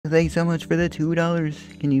Thanks so much for the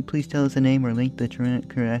 $2. Can you please tell us a name or link the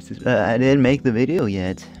Carassus? I didn't make the video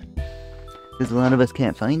yet. Because a lot of us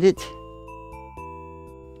can't find it.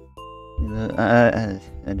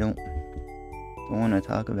 I don't want to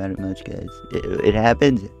talk about it much, guys. It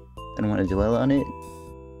happened. I don't want to dwell on it.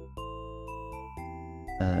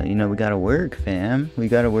 You know, we gotta work, fam. We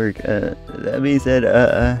gotta work. That being said,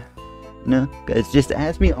 no, guys, just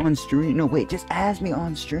ask me on stream. No, wait, just ask me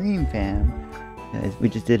on stream, fam. Guys, we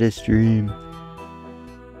just did a stream.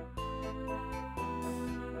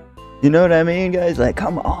 You know what I mean, guys? Like,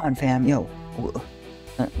 come on, fam. Yo,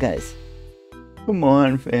 guys. Come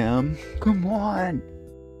on, fam. Come on.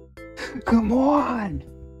 Come on.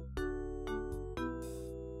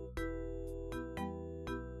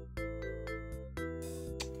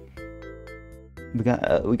 We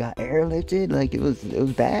got airlifted. Like, it was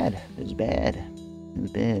bad. It was bad. It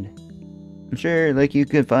was bad. I'm sure, like, you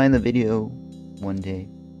could find the video one day.